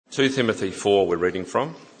2 Timothy 4 we're reading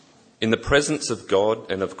from. In the presence of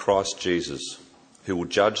God and of Christ Jesus, who will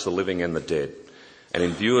judge the living and the dead, and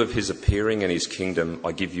in view of his appearing and his kingdom,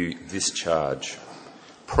 I give you this charge.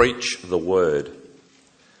 Preach the word.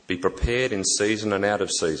 Be prepared in season and out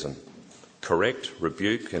of season. Correct,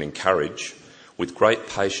 rebuke and encourage with great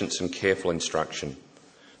patience and careful instruction.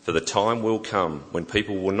 For the time will come when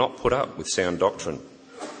people will not put up with sound doctrine.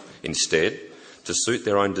 Instead, to suit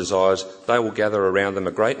their own desires, they will gather around them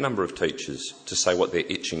a great number of teachers to say what their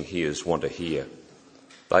itching ears want to hear.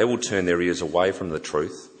 They will turn their ears away from the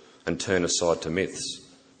truth and turn aside to myths.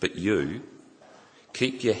 But you,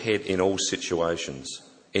 keep your head in all situations,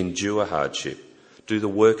 endure hardship, do the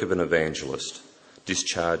work of an evangelist,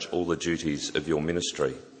 discharge all the duties of your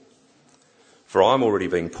ministry. For I am already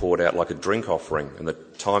being poured out like a drink offering, and the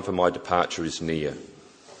time for my departure is near.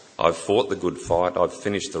 I've fought the good fight, I've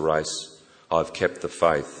finished the race, I've kept the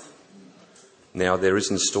faith. Now there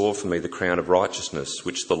is in store for me the crown of righteousness,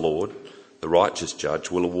 which the Lord, the righteous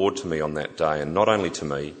judge, will award to me on that day, and not only to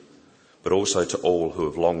me, but also to all who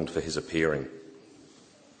have longed for his appearing.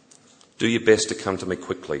 Do your best to come to me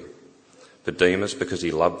quickly. For Demas, because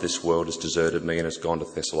he loved this world, has deserted me and has gone to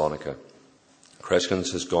Thessalonica.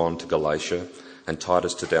 Crescens has gone to Galatia, and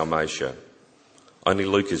Titus to Dalmatia. Only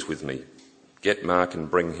Luke is with me. Get Mark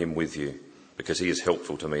and bring him with you, because he is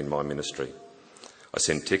helpful to me in my ministry. I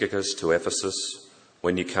send Tychicus to Ephesus.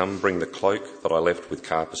 When you come, bring the cloak that I left with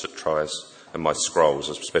Carpus at Troas, and my scrolls,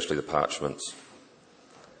 especially the parchments.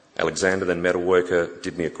 Alexander, the metalworker,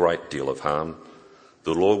 did me a great deal of harm.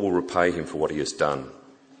 The Lord will repay him for what he has done.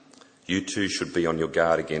 You too should be on your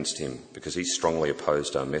guard against him, because he strongly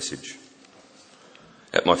opposed our message.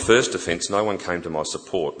 At my first offence, no one came to my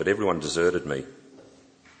support, but everyone deserted me.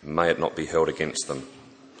 May it not be held against them.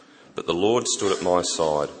 But the Lord stood at my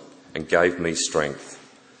side and gave me strength,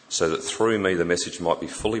 so that through me the message might be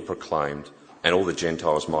fully proclaimed and all the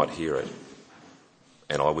Gentiles might hear it.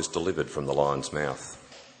 And I was delivered from the lion's mouth.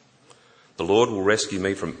 The Lord will rescue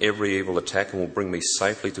me from every evil attack and will bring me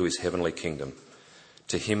safely to his heavenly kingdom.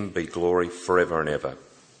 To him be glory forever and ever.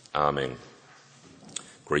 Amen.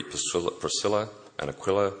 Greet Priscilla and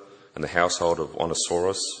Aquila and the household of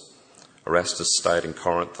Onesiphorus. Erastus stayed in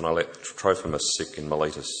Corinth, and I left Trophimus sick in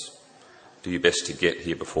Miletus. Do your best to get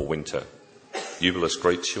here before winter. Eubulus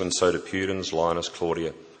greets you, and so do Pudens, Linus,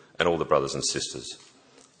 Claudia, and all the brothers and sisters.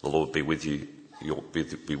 The Lord be with you,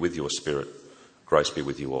 be with your spirit. Grace be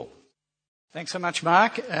with you all. Thanks so much,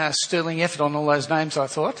 Mark. Sterling effort on all those names, I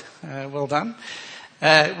thought. Well done.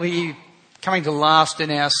 We're coming to last in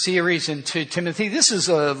our series in 2 Timothy. This is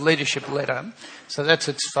a leadership letter, so that's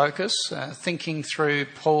its focus, thinking through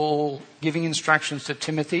Paul giving instructions to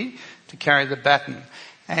Timothy to carry the baton.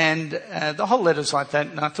 And the whole letter's like that,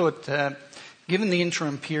 and I thought, given the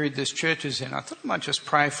interim period this church is in, I thought I might just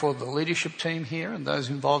pray for the leadership team here and those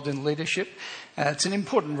involved in leadership. It's an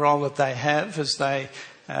important role that they have as they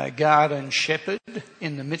guard and shepherd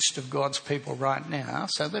in the midst of God's people right now.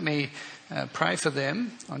 So let me pray for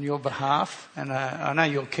them on your behalf, and I know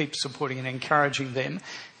you'll keep supporting and encouraging them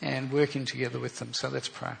and working together with them. So let's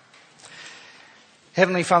pray.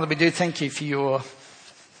 Heavenly Father, we do thank you for your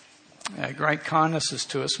great kindnesses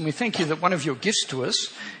to us, and we thank you that one of your gifts to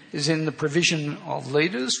us is in the provision of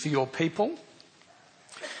leaders for your people.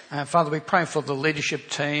 Father, we pray for the leadership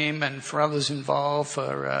team and for others involved,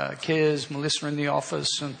 for Kez, Melissa in the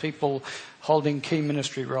office, and people holding key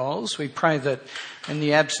ministry roles. We pray that in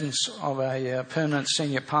the absence of a permanent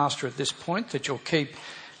senior pastor at this point, that you'll keep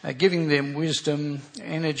giving them wisdom,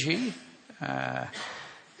 energy,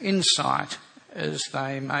 insight as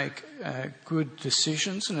they make good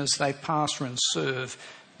decisions and as they pastor and serve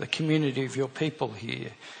the community of your people here.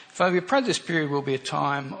 Father, we pray this period will be a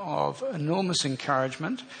time of enormous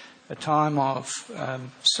encouragement, a time of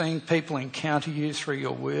seeing people encounter you through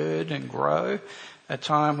your word and grow, a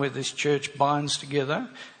time where this church binds together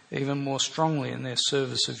even more strongly in their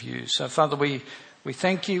service of you. So, Father, we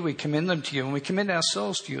thank you, we commend them to you, and we commend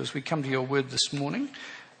ourselves to you as we come to your word this morning,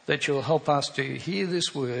 that you'll help us to hear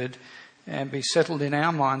this word and be settled in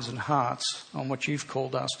our minds and hearts on what you've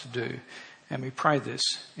called us to do. And we pray this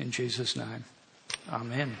in Jesus' name.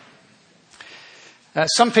 Amen.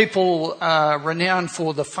 Some people are renowned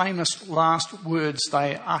for the famous last words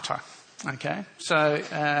they utter. Okay,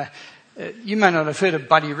 so you may not have heard of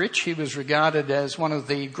Buddy Rich. He was regarded as one of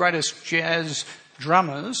the greatest jazz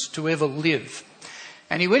drummers to ever live.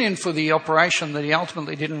 And he went in for the operation that he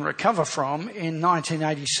ultimately didn't recover from in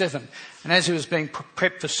 1987. And as he was being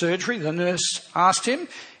prepped for surgery, the nurse asked him,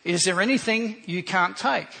 "Is there anything you can't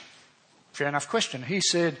take?" Fair enough question. He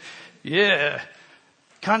said, "Yeah,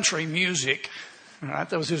 country music." Right,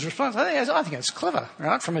 that was his response. I think it's clever,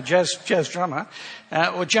 right, from a jazz drummer.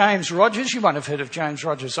 Or James Rogers, you might have heard of James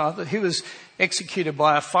Rogers either. He was executed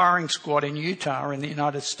by a firing squad in Utah in the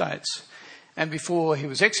United States. And before he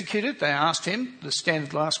was executed, they asked him the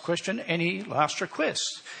standard last question, any last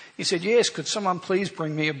requests? He said, yes, could someone please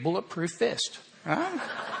bring me a bulletproof vest?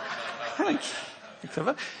 Right?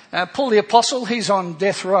 Clever. Paul the Apostle, he's on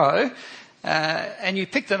death row. And you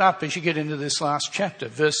pick that up as you get into this last chapter,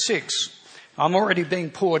 verse 6. I'm already being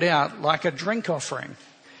poured out like a drink offering,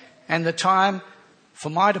 and the time for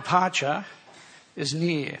my departure is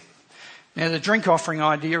near. Now, the drink offering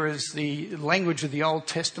idea is the language of the Old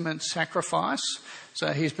Testament sacrifice.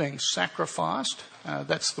 So he's being sacrificed.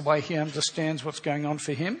 That's the way he understands what's going on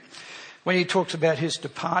for him. When he talks about his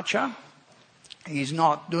departure, he's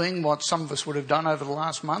not doing what some of us would have done over the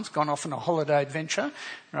last month, gone off on a holiday adventure,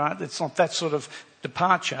 right? It's not that sort of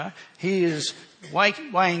departure. He is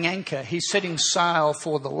weighing anchor. He's setting sail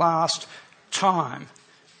for the last time.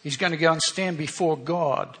 He's going to go and stand before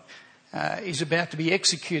God. He's about to be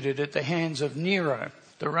executed at the hands of Nero,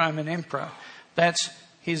 the Roman emperor. That's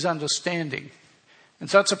his understanding. And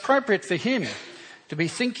so it's appropriate for him to be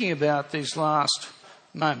thinking about these last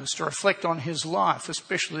moments, to reflect on his life,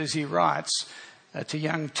 especially as he writes to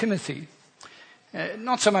young Timothy.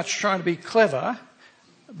 Not so much trying to be clever,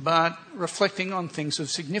 but reflecting on things of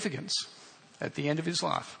significance at the end of his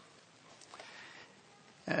life.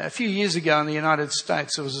 A few years ago in the United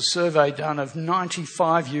States, there was a survey done of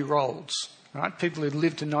 95-year-olds, right? People who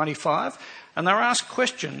lived to 95, and they were asked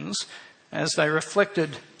questions as they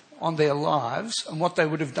reflected on their lives and what they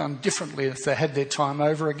would have done differently if they had their time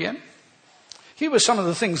over again. Here were some of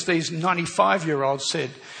the things these 95-year-olds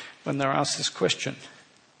said when they were asked this question.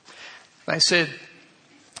 They said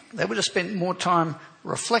they would have spent more time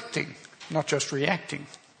reflecting, not just reacting.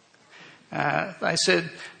 They said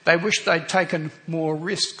they wished they'd taken more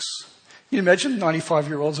risks. You imagine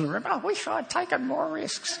 95-year-olds in a room, I wish I'd taken more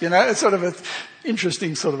risks. You know, it's sort of an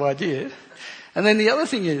interesting sort of idea. And then the other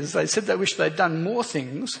thing is, they said they wished they'd done more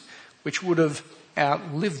things which would have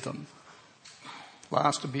outlived them,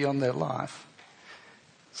 lasted beyond their life.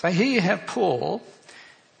 So here you have Paul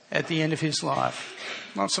at the end of his life.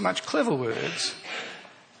 Not so much clever words,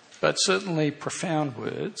 but certainly profound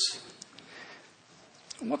words.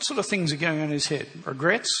 What sort of things are going on in his head?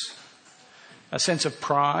 Regrets? A sense of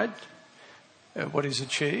pride at what he's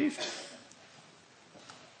achieved?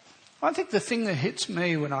 I think the thing that hits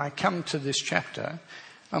me when I come to this chapter,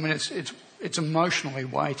 I mean, it's emotionally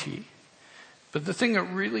weighty, but the thing that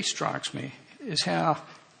really strikes me is how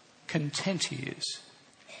content he is.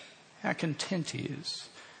 How content he is.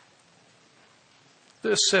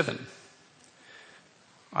 Verse 7.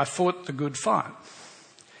 I fought the good fight.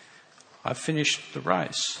 I've finished the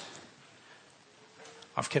race.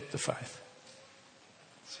 I've kept the faith.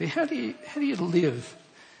 See, how do you live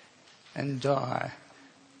and die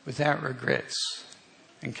without regrets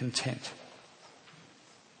and content?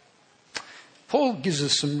 Paul gives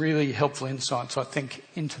us some really helpful insights, I think,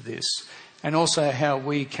 into this, and also how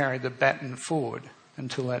we carry the baton forward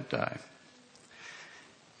until that day.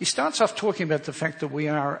 He starts off talking about the fact that we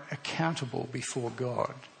are accountable before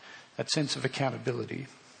God, that sense of accountability.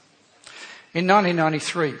 In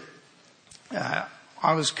 1993,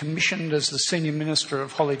 I was commissioned as the senior minister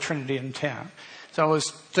of Holy Trinity in town. So I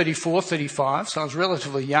was 34, 35, so I was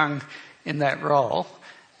relatively young in that role,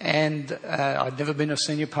 and I'd never been a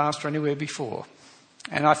senior pastor anywhere before.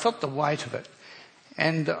 And I felt the weight of it.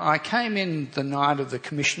 And I came in the night of the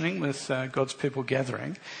commissioning with God's people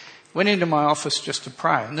gathering, went into my office just to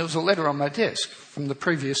pray, and there was a letter on my desk from the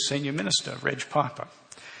previous senior minister, Reg Piper.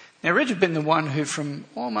 Now, Reg had been the one who, from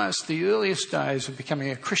almost the earliest days of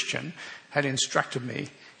becoming a Christian, had instructed me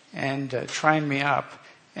and trained me up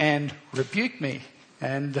and rebuked me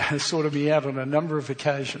and sorted me out on a number of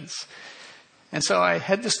occasions. And so I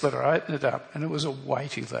had this letter, I opened it up, and it was a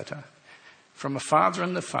weighty letter from a father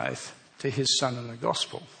in the faith to his son in the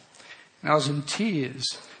gospel. And I was in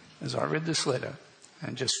tears as I read this letter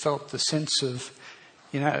and just felt the sense of,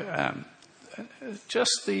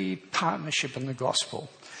 just the partnership in the gospel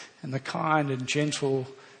and the kind and gentle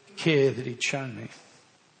care that he'd shown me.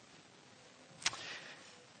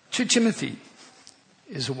 2 Timothy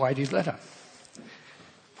is a weighty letter.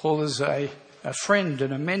 Paul is a friend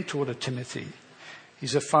and a mentor to Timothy.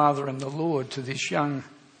 He's a father in the Lord to this young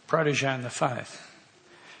protege in the faith.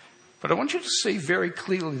 But I want you to see very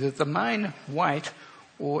clearly that the main weight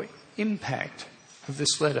or impact of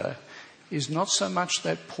this letter is not so much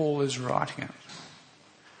that Paul is writing it.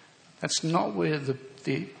 That's not where the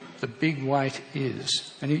big weight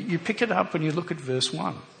is. And you pick it up when you look at verse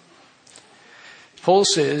 1. Paul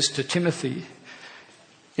says to Timothy,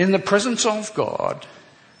 in the presence of God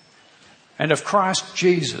and of Christ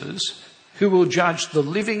Jesus, who will judge the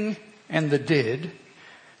living and the dead,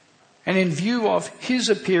 and in view of his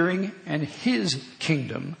appearing and his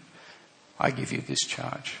kingdom, I give you this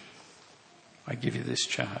charge. I give you this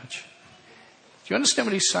charge. Do you understand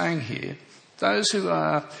what he's saying here? Those who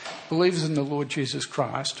are believers in the Lord Jesus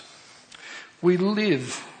Christ, we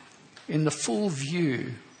live in the full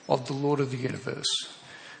view of the Lord of the universe.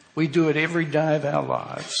 We do it every day of our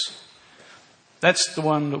lives. That's the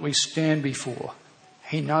one that we stand before.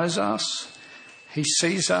 He knows us. He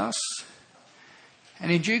sees us.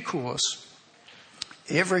 And in due course,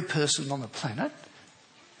 every person on the planet,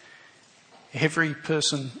 every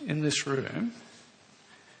person in this room,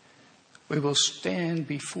 we will stand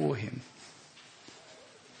before him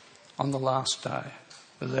on the last day.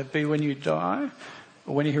 Whether that be when you die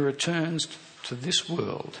or when he returns to this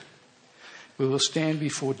world, we will stand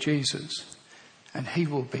before Jesus and he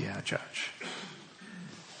will be our judge.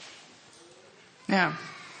 Now,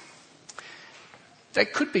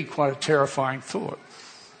 that could be quite a terrifying thought.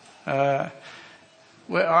 I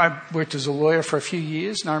worked as a lawyer for a few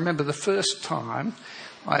years, and I remember the first time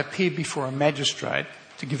I appeared before a magistrate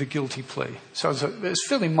to give a guilty plea. So it was a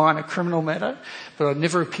fairly minor criminal matter, but I'd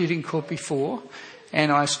never appeared in court before,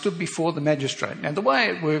 and I stood before the magistrate. Now, the way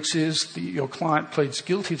it works is your client pleads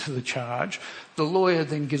guilty to the charge. The lawyer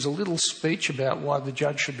then gives a little speech about why the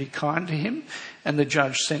judge should be kind to him, and the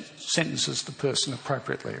judge sentences the person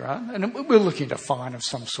appropriately, right? And we're looking at a fine of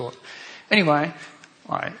some sort. Anyway,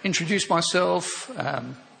 I introduced myself,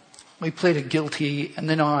 we pleaded guilty, and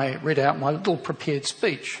then I read out my little prepared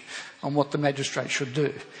speech on what the magistrate should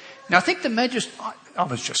do. Now, I think the magistrate, I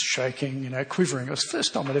was just shaking, quivering. It was the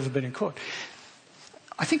first time I'd ever been in court.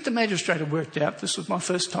 I think the magistrate had worked out this was my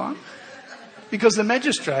first time. Because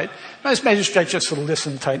most magistrates just sort of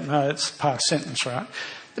listen, take notes, pass sentence, right?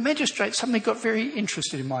 The magistrate suddenly got very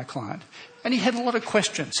interested in my client. And he had a lot of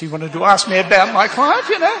questions. He wanted to ask me about my client,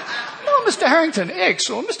 Oh, Mr. Harrington X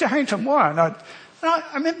or Mr. Harrington Y. And I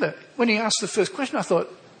remember when he asked the first question, I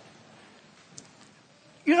thought,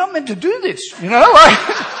 you're not meant to do this,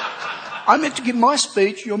 I'm meant to give my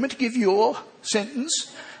speech, you're meant to give your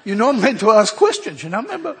sentence, you're not meant to ask questions,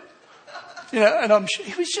 remember? And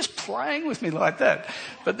he was just playing with me like that.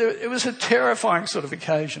 But it was a terrifying sort of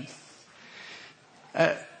occasion.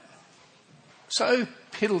 So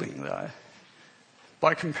piddling, though,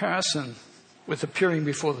 by comparison with appearing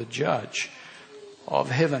before the judge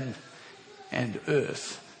of heaven and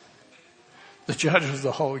earth, the judge of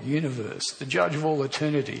the whole universe, the judge of all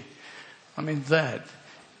eternity. That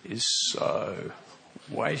is so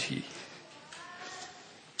weighty.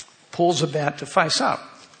 Paul's about to face up.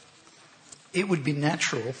 It would be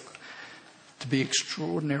natural to be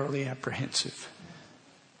extraordinarily apprehensive.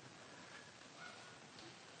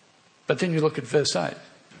 But then you look at verse 8.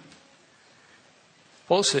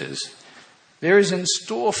 Paul says, there is in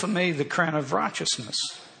store for me the crown of righteousness,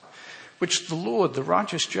 which the Lord, the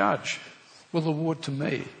righteous judge, will award to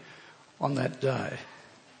me on that day.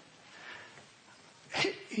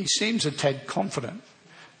 He seems a tad confident,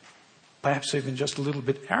 perhaps even just a little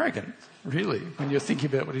bit arrogant, really, when you're thinking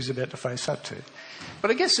about what he's about to face up to.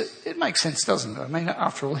 But I guess it makes sense, doesn't it?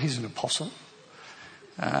 After all, he's an apostle.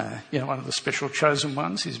 One of the special chosen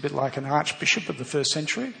ones. He's a bit like an archbishop of the first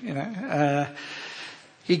century,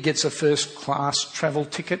 He gets a first-class travel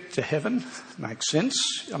ticket to heaven. Makes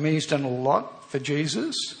sense. He's done a lot for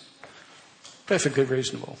Jesus. Perfectly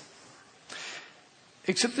reasonable.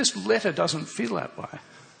 Except this letter doesn't feel that way.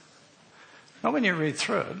 Not when you read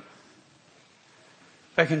through it.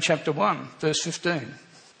 Back in chapter 1, verse 15.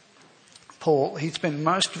 Paul, he spent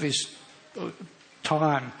most of his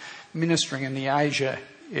time ministering in the Asia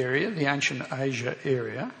area, the ancient Asia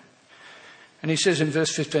area. And he says in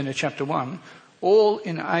verse 15 of chapter 1, all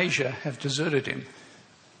in Asia have deserted him.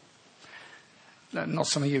 Not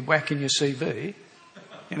something you whack in your CV.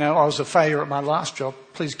 I was a failure at my last job,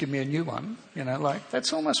 please give me a new one.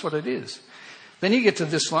 That's almost what it is. Then you get to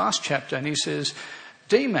this last chapter and he says,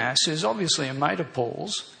 Demas is obviously a mate of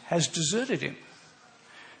Paul's, has deserted him.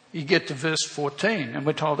 You get to verse 14 and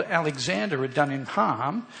we're told Alexander had done him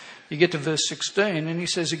harm. You get to verse 16 and he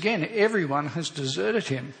says again, everyone has deserted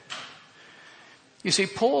him. You see,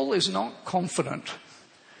 Paul is not confident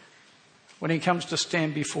when he comes to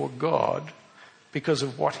stand before God because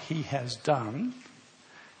of what he has done.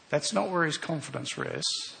 That's not where his confidence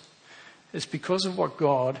rests. It's because of what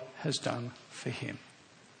God has done for him.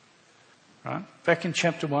 Right? Back in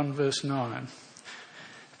chapter 1, verse 9,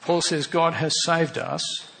 Paul says God has saved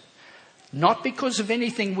us not because of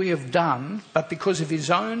anything we have done, but because of his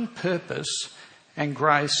own purpose and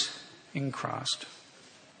grace in Christ.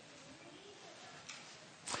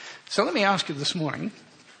 So let me ask you this morning,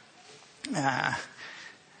 at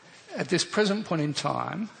this present point in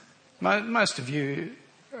time, most of you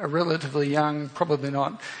are relatively young, probably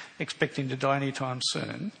not expecting to die anytime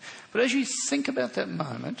soon. But as you think about that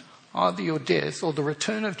moment, either your death or the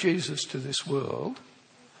return of Jesus to this world,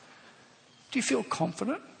 do you feel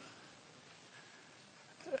confident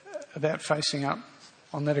about facing up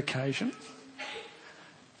on that occasion?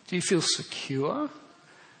 Do you feel secure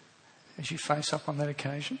as you face up on that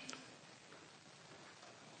occasion?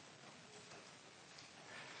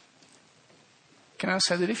 Can I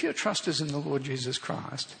say that if your trust is in the Lord Jesus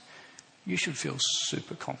Christ, you should feel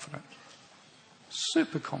super confident.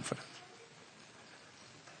 Super confident.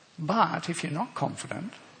 But if you're not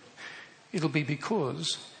confident, it'll be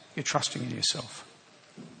because you're trusting in yourself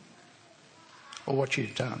or what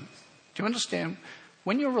you've done. Do you understand?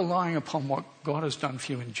 When you're relying upon what God has done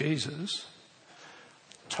for you in Jesus,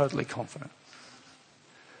 totally confident.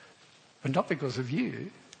 But not because of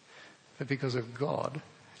you, but because of God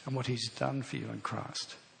and what he's done for you in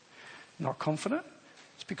Christ. Not confident?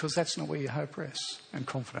 It's because that's not where your hope rests and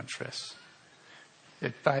confidence rests.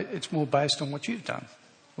 It's more based on what you've done,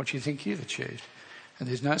 what you think you've achieved. And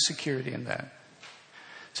there's no security in that.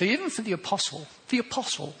 So even for the apostle,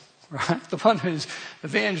 right, the one who's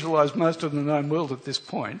evangelized most of the known world at this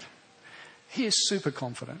point, he is super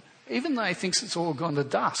confident. Even though he thinks it's all gone to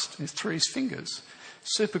dust through his fingers,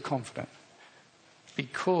 super confident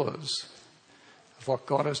because of what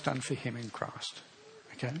God has done for him in Christ.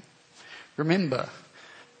 Okay? Remember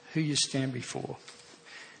who you stand before.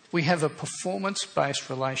 We have a performance-based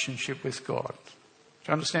relationship with God. Do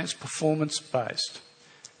you understand? It's performance-based.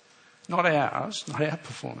 Not ours, not our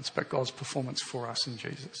performance, but God's performance for us in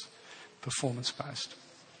Jesus. Performance-based.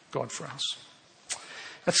 God for us.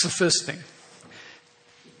 That's the first thing.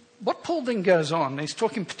 What Paul then goes on, he's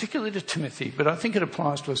talking particularly to Timothy, but I think it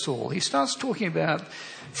applies to us all. He starts talking about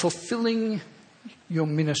fulfilling your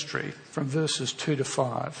ministry from verses 2 to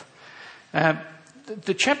 5.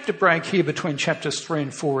 The chapter break here between chapters 3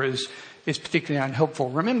 and 4 is particularly unhelpful.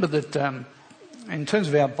 Remember that in terms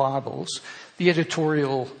of our Bibles, the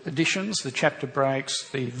editorial editions, the chapter breaks,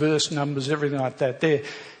 the verse numbers, everything like that,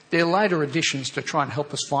 they're later additions to try and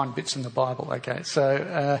help us find bits in the Bible, okay?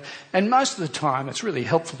 So, and most of the time it's really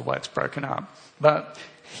helpful the way it's broken up. But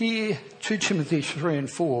here, 2 Timothy 3 and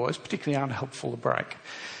 4 is particularly unhelpful to break.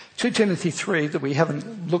 2 Timothy 3, that we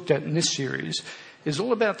haven't looked at in this series, is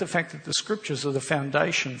all about the fact that the scriptures are the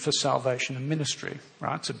foundation for salvation and ministry,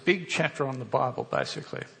 right? It's a big chapter on the Bible,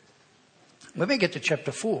 basically. When we get to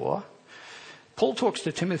chapter 4, Paul talks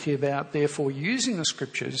to Timothy about, therefore, using the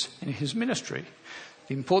scriptures in his ministry.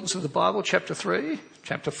 The importance of the Bible, chapter 3,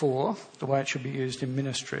 chapter 4, the way it should be used in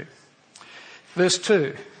ministry. Verse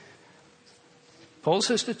 2, Paul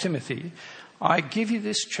says to Timothy, I give you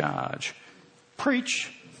this charge,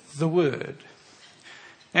 preach the word.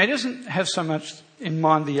 Now, he doesn't have so much in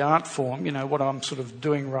mind the art form, what I'm sort of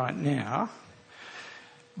doing right now,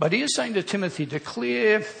 but he is saying to Timothy,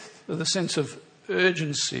 declare with a sense of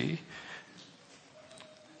urgency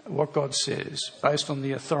what God says, based on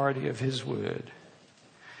the authority of his word.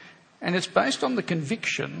 And it's based on the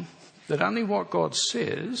conviction that only what God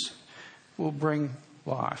says will bring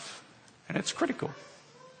life. And it's critical.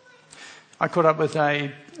 I caught up with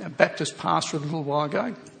a Baptist pastor a little while ago.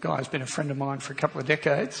 A guy who's been a friend of mine for a couple of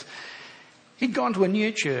decades. He'd gone to a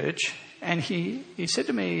new church and he said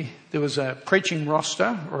to me there was a preaching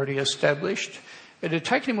roster already established. It had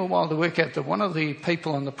taken him a while to work out that one of the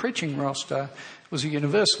people on the preaching roster was a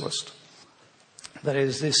universalist. That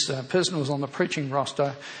is, this person who was on the preaching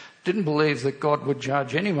roster didn't believe that God would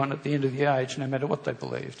judge anyone at the end of the age, no matter what they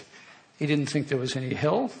believed. He didn't think there was any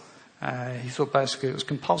hell. He thought basically it was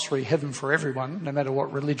compulsory heaven for everyone, no matter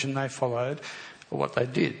what religion they followed or what they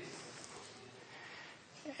did.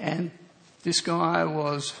 And this guy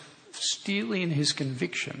was steely in his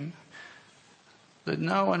conviction that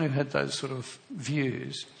no one who had those sort of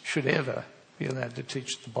views should ever be allowed to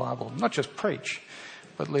teach the Bible. Not just preach,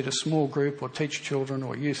 but lead a small group or teach children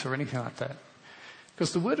or youth or anything like that.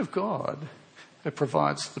 Because the Word of God that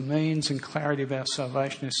provides the means and clarity about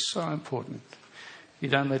salvation is so important. You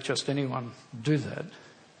don't let just anyone do that.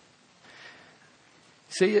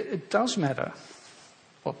 See, it does matter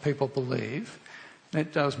what people believe, and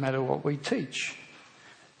it does matter what we teach.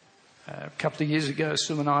 A couple of years ago,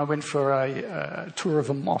 Sue and I went for a tour of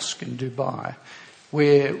a mosque in Dubai,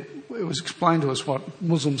 where it was explained to us what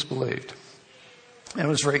Muslims believed. And it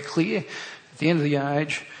was very clear, at the end of the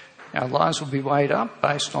age, our lives will be weighed up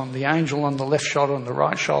based on the angel on the left shoulder and the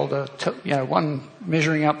right shoulder, one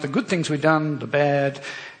measuring up the good things we've done, the bad,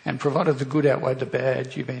 and provided the good outweighed the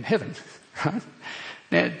bad, you'll be in heaven. Right?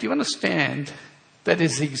 Now, do you understand that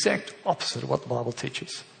is the exact opposite of what the Bible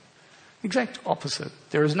teaches? Exact opposite.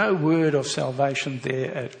 There is no word of salvation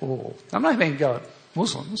there at all. I'm not having a go at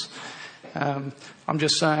Muslims. I'm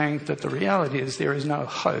just saying that the reality is there is no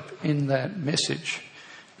hope in that message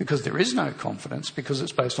because there is no confidence because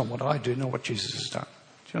it's based on what I do, not what Jesus has done.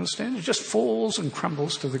 Do you understand? It just falls and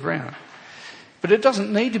crumbles to the ground. But it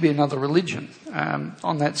doesn't need to be another religion.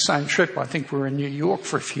 On that same trip, I think we were in New York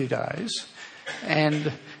for a few days,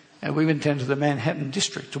 and we went down to the Manhattan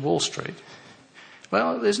district, to Wall Street.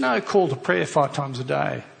 Well, there's no call to prayer 5 times a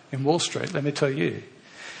day in Wall Street, let me tell you.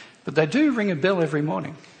 But they do ring a bell every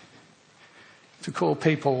morning to call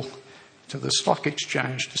people to the stock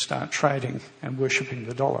exchange to start trading and worshipping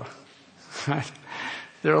the dollar. Right?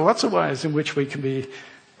 There are lots of ways in which we can be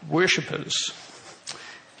worshippers.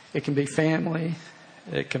 It can be family,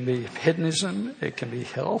 it can be hedonism, it can be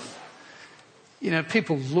health. You know,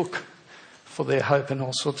 people look for their hope in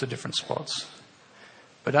all sorts of different spots.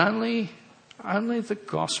 But only the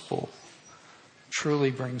gospel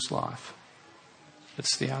truly brings life.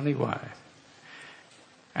 It's the only way.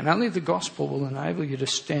 And only the gospel will enable you to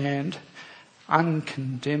stand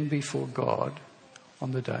uncondemned before God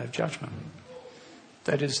on the day of judgment.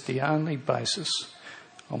 That is the only basis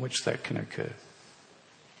on which that can occur.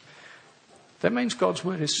 That means God's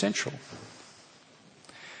word is central.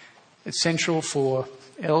 It's central for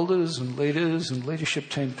elders and leaders and leadership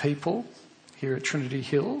team people here at Trinity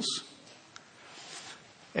Hills.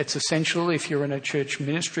 It's essential if you're in a church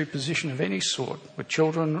ministry position of any sort, with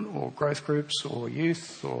children or growth groups or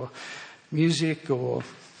youth or music or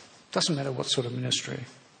doesn't matter what sort of ministry.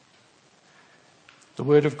 The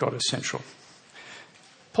Word of God is central.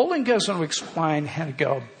 Paul then goes on to explain how to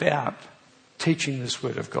go about teaching this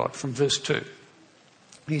Word of God from verse 2.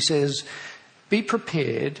 He says, be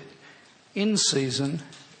prepared in season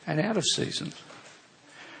and out of season.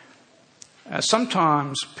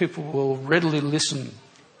 Sometimes people will readily listen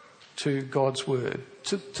to God's word,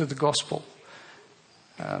 to the gospel.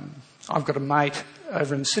 I've got a mate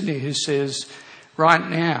over in Sydney who says, right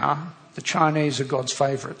now, the Chinese are God's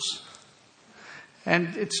favourites.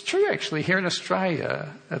 And it's true actually, here in Australia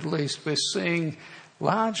at least, we're seeing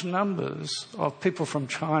large numbers of people from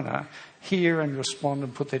China hear and respond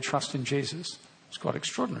and put their trust in Jesus. It's quite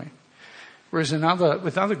extraordinary. Whereas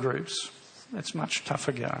with other groups, it's much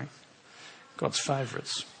tougher going. God's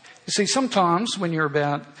favourites. You see, sometimes when you're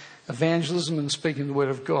about evangelism and speaking the word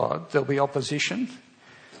of God, there'll be opposition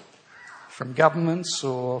from governments,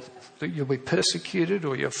 or that you'll be persecuted,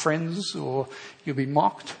 or your friends, or you'll be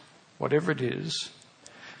mocked, whatever it is.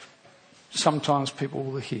 Sometimes people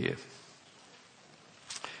will hear.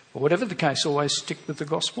 But whatever the case, always stick with the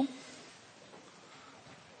gospel.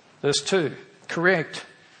 Verse 2, correct,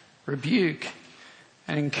 rebuke,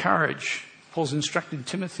 and encourage. Paul's instructing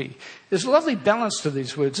Timothy. There's a lovely balance to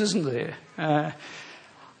these words, isn't there?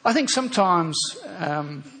 I think sometimes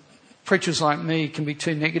preachers like me can be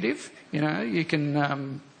too negative. You know, you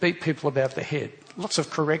can beat people about the head. Lots of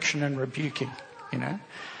correction and rebuking, you know.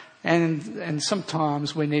 And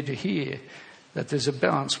sometimes we need to hear that there's a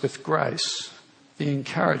balance with grace, the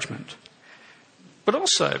encouragement. But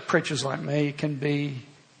also preachers like me can be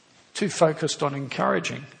too focused on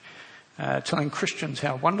encouraging, telling Christians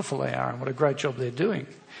how wonderful they are and what a great job they're doing.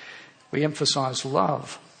 We emphasise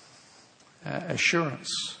love,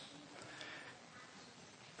 assurance.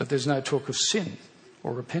 But there's no talk of sin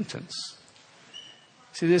or repentance.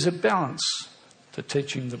 See, there's a balance to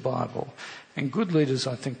teaching the Bible. And good leaders,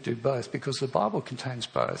 I think, do both because the Bible contains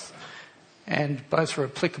both. And both are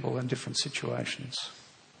applicable in different situations.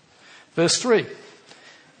 Verse 3.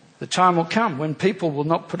 The time will come when people will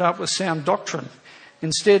not put up with sound doctrine.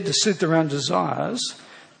 Instead, to suit their own desires,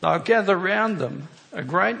 they'll gather round them a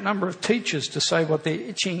great number of teachers to say what their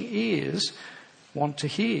itching ears want to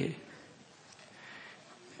hear.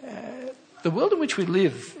 The world in which we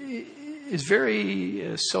live is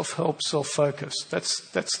very self-help, self-focused.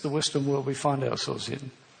 That's the Western world we find ourselves in.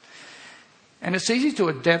 And it's easy to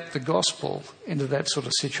adapt the gospel into that sort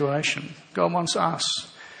of situation. God wants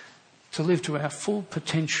us to live to our full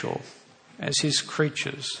potential as his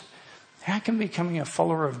creatures. How can becoming a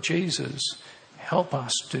follower of Jesus help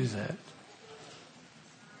us do that?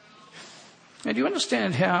 Now, do you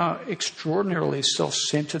understand how extraordinarily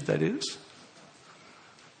self-centered that is?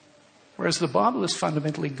 Whereas the Bible is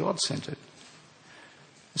fundamentally God-centered.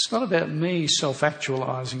 It's not about me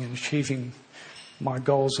self-actualizing and achieving my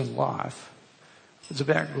goals in life. It's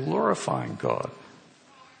about glorifying God.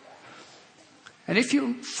 And if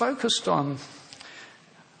you're focused on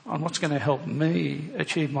what's going to help me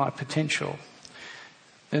achieve my potential,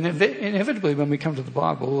 And inevitably, when we come to the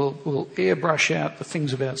Bible, we'll airbrush out the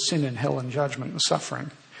things about sin and hell and judgment and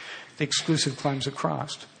suffering, the exclusive claims of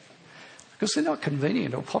Christ, because they're not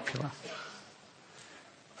convenient or popular.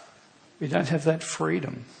 We don't have that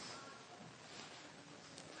freedom.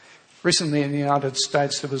 Recently in the United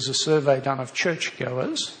States, there was a survey done of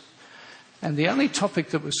churchgoers, and the only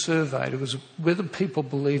topic that was surveyed was whether people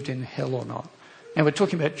believed in hell or not. Now, we're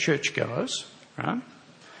talking about churchgoers, right?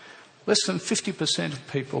 Less than 50%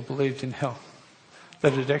 of people believed in hell,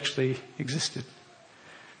 that it actually existed.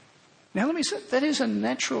 Now, let me say, that is a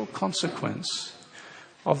natural consequence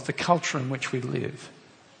of the culture in which we live.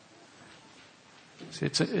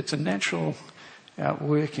 It's a natural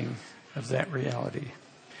outworking of that reality.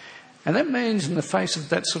 And that means in the face of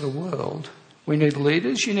that sort of world, we need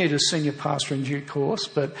leaders. You need a senior pastor in due course,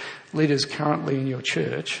 but leaders currently in your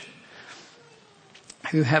church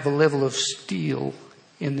who have a level of steel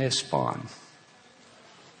in their spine.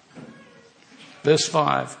 Verse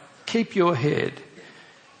 5, keep your head,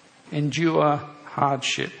 endure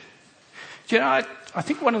hardship. Do you know, I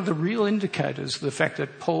think one of the real indicators of the fact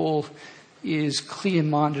that Paul is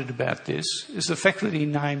clear-minded about this is the fact that he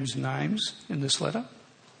names names in this letter.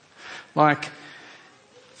 Like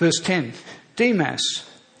verse 10, Demas,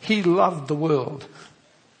 he loved the world,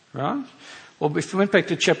 right? Well, if we went back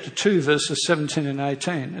to chapter 2, verses 17 and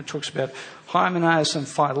 18, it talks about Hymenaeus and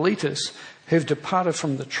Philetus who've departed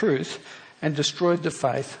from the truth and destroyed the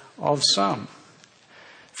faith of some.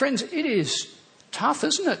 Friends, it is tough,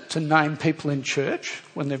 isn't it, to name people in church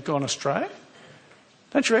when they've gone astray?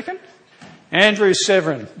 Don't you reckon? Andrew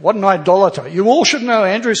Severin, what an idolater. You all should know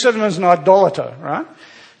Andrew Severin is an idolater, right?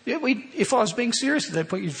 Yeah, if I was being serious at that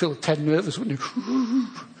point, you'd feel a tad nervous, wouldn't you?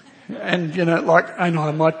 And, and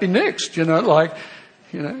I might be next, he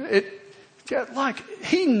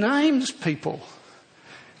names people,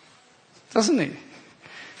 doesn't he?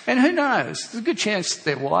 And who knows? There's a good chance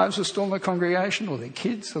their wives are still in the congregation, or their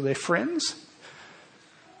kids, or their friends.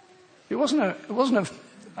 It wasn't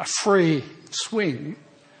a free swing.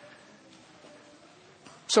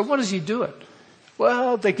 So what does he do it?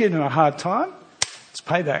 Well, they're giving him a hard time. It's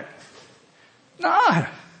payback. No.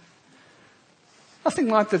 Nothing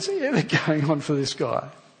like that's ever going on for this guy.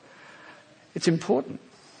 It's important.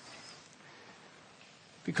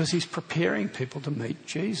 Because he's preparing people to meet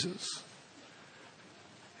Jesus.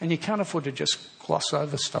 And you can't afford to just gloss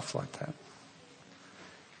over stuff like that.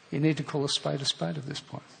 You need to call a spade at this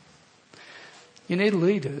point. You need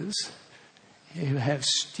leaders who have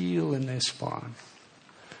steel in their spine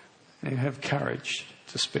and who have courage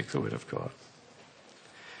to speak the word of God.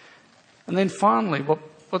 And then finally,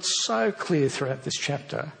 what's so clear throughout this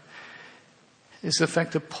chapter is the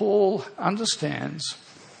fact that Paul understands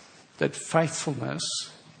that faithfulness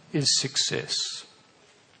is success.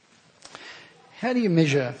 How do you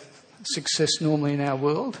measure success normally in our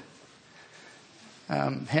world?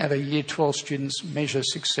 How do Year 12 students measure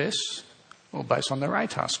success? Well, based on their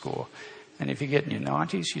ATAR score. And if you get in your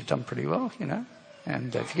 90s, you've done pretty well,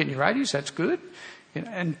 And if you get in your 80s, that's good.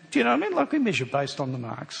 And do you know what I mean? Like we measure based on the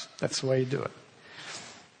marks. That's the way you do it.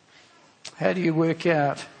 How do you work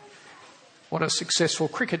out what a successful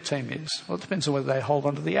cricket team is? Well, it depends on whether they hold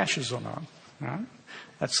on to the Ashes or not. Right?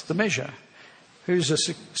 That's the measure. Who's a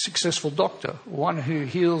successful doctor? One who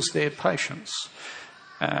heals their patients.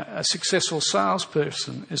 A successful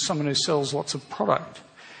salesperson is someone who sells lots of product.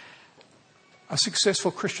 A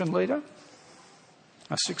successful Christian leader?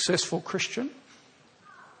 A successful Christian?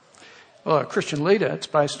 Well, a Christian leader, it's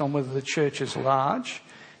based on whether the church is large,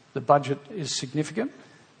 the budget is significant.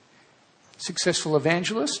 Successful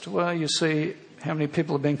evangelist, well, you see how many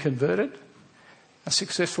people have been converted. A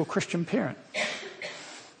successful Christian parent.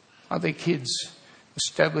 Are their kids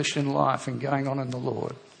established in life and going on in the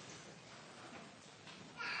Lord?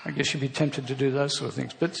 I guess you'd be tempted to do those sort of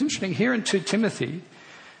things. But it's interesting, here in 2 Timothy,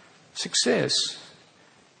 success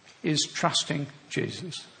is trusting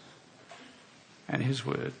Jesus and his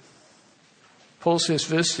word. Paul says,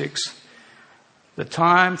 verse 6, the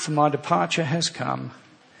time for my departure has come.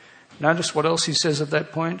 Notice what else he says at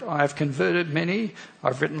that point. I have converted many.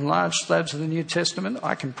 I've written large slabs of the New Testament.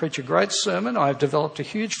 I can preach a great sermon. I've developed a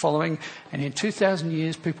huge following. And in 2,000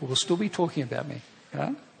 years, people will still be talking about me.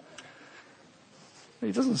 Yeah?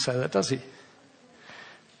 He doesn't say that, does he?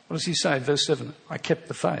 What does he say? Verse 7, I kept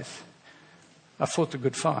the faith. I fought the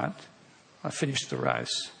good fight. I finished the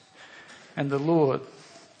race. And the Lord,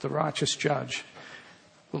 the righteous judge,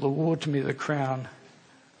 will award to me the crown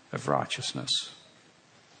of righteousness.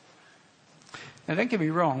 Now, don't get me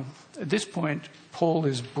wrong. At this point, Paul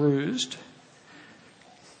is bruised.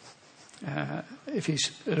 If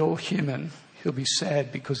he's at all human, he'll be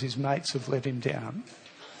sad because his mates have let him down.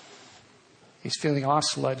 He's feeling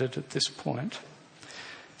isolated at this point.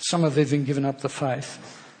 Some have even given up the faith.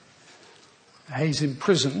 He's in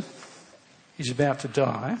prison. He's about to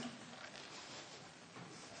die.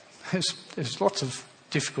 There's lots of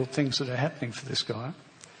difficult things that are happening for this guy.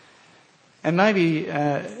 And maybe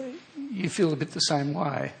you feel a bit the same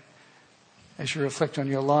way as you reflect on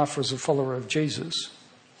your life as a follower of Jesus.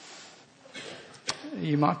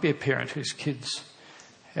 You might be a parent whose kids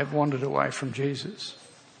have wandered away from Jesus.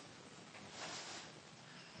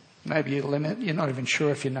 Maybe you're not even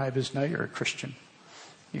sure if your neighbours know you're a Christian.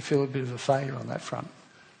 You feel a bit of a failure on that front.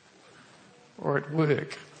 Or at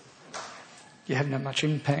work, you haven't had much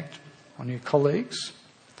impact on your colleagues.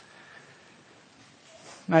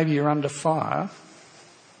 Maybe you're under fire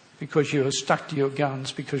because you are stuck to your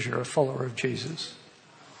guns because you're a follower of Jesus.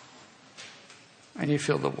 And you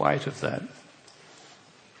feel the weight of that.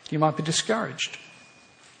 You might be discouraged.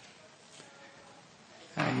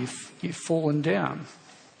 You've fallen down.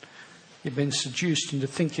 You've been seduced into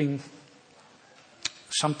thinking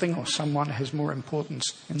something or someone has more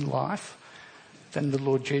importance in life than the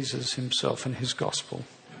Lord Jesus himself and his gospel.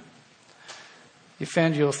 You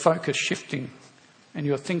found your focus shifting and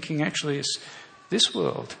your thinking actually is this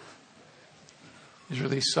world is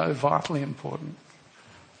really so vitally important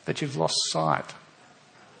that you've lost sight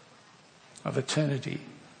of eternity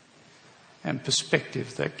and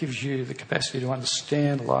perspective that gives you the capacity to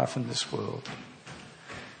understand life in this world.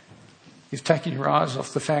 You've taken your eyes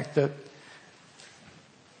off the fact that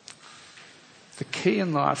the key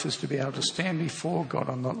in life is to be able to stand before God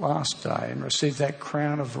on the last day and receive that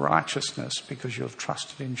crown of righteousness because you have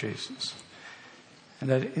trusted in Jesus. And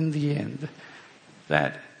that in the end,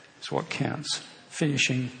 that is what counts,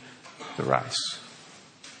 finishing the race.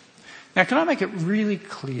 Now, can I make it really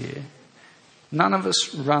clear? None of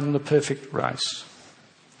us run the perfect race.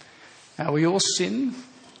 Now, we all sin,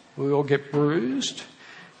 we all get bruised,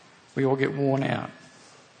 we all get worn out.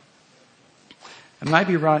 And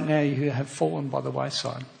maybe right now you have fallen by the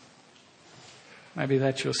wayside. Maybe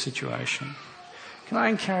that's your situation. Can I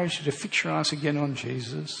encourage you to fix your eyes again on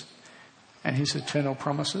Jesus and his eternal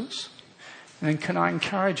promises? And then can I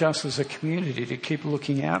encourage us as a community to keep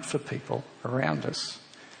looking out for people around us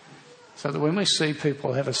so that when we see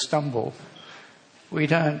people have a stumble, we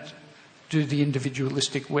don't do the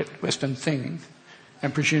individualistic Western thing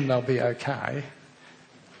and presume they'll be okay,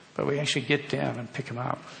 but we actually get down and pick them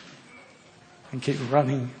up and keep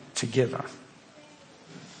running together.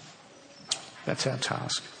 That's our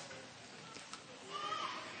task.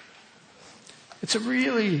 It's a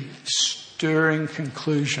really stirring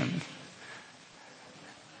conclusion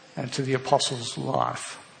to the Apostle's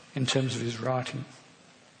life in terms of his writing.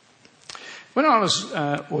 When I was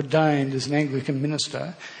ordained as an Anglican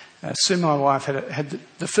minister, Sue, my wife, had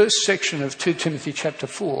the first section of 2 Timothy chapter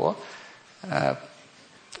 4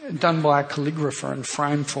 done by a calligrapher and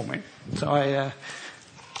framed for me. So I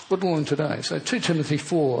put it all in today. So 2 Timothy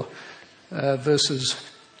 4 verses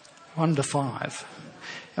 1 to 5.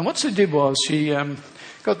 And what she did was she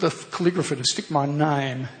got the calligrapher to stick my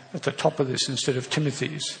name at the top of this instead of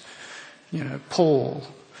Timothy's. You know, Paul,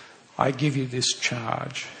 I give you this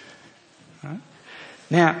charge. Right?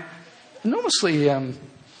 Now, enormously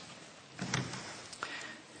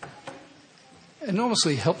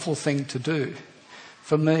helpful thing to do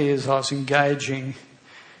for me as I was engaging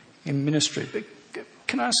in ministry. But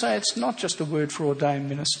can I say it's not just a word for ordained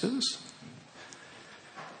ministers?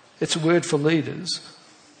 It's a word for leaders,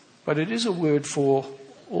 but it is a word for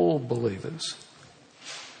all believers.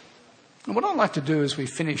 And what I'd like to do as we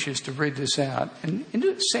finish is to read this out, and in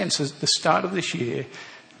a sense, at the start of this year,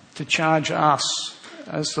 to charge us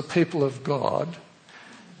as the people of God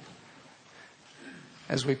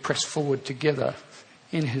as we press forward together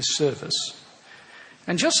in his service.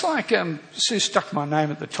 And just like Sue stuck my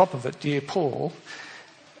name at the top of it, Dear Paul,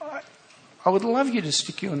 I would love you to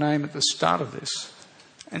stick your name at the start of this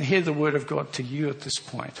and hear the word of God to you at this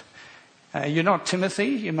point. You're not Timothy,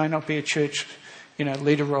 you may not be a church,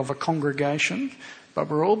 leader of a congregation, but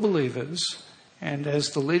we're all believers, and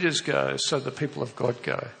as the leaders go, so the people of God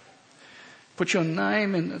go. Put your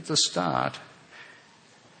name in at the start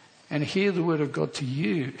and hear the word of God to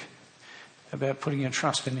you about putting your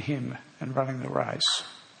trust in him and running the race.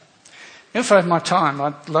 If I have my time,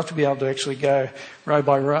 I'd love to be able to actually go row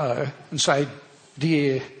by row and say,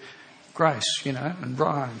 Dear Grace, and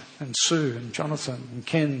Brian and Sue and Jonathan and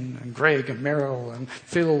Ken and Greg and Meryl and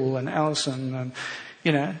Phil and Alison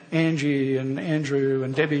and, Angie and Andrew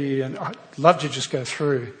and Debbie, and I'd love to just go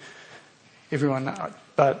through everyone,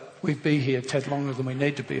 but we'd be here a tad longer than we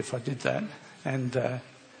need to be if I did that.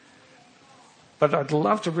 But I'd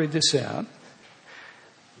love to read this out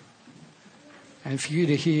and for you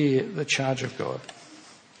to hear the charge of God.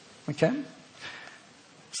 Okay?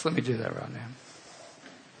 So let me do that right now.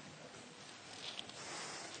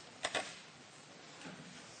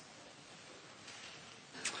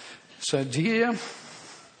 So, dear,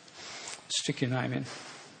 stick your name in.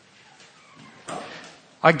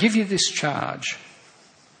 I give you this charge.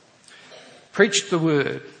 Preach the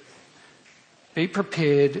word. Be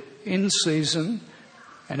prepared in season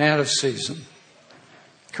and out of season.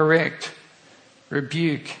 Correct,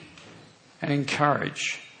 rebuke, and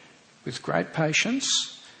encourage with great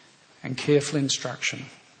patience and careful instruction.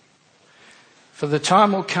 For the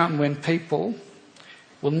time will come when people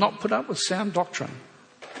will not put up with sound doctrine.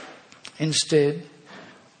 Instead,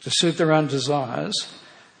 to suit their own desires,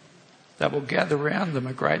 they will gather round them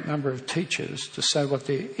a great number of teachers to say what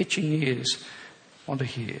their itching ears want to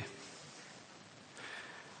hear.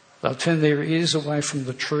 They'll turn their ears away from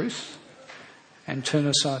the truth and turn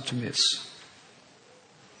aside to myths.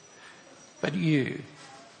 But you,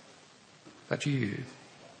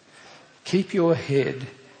 keep your head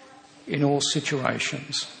in all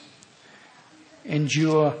situations.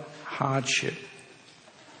 Endure hardship.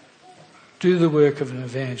 Do the work of an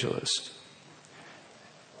evangelist.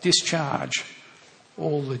 Discharge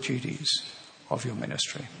all the duties of your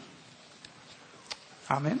ministry.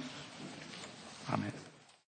 Amen. Amen.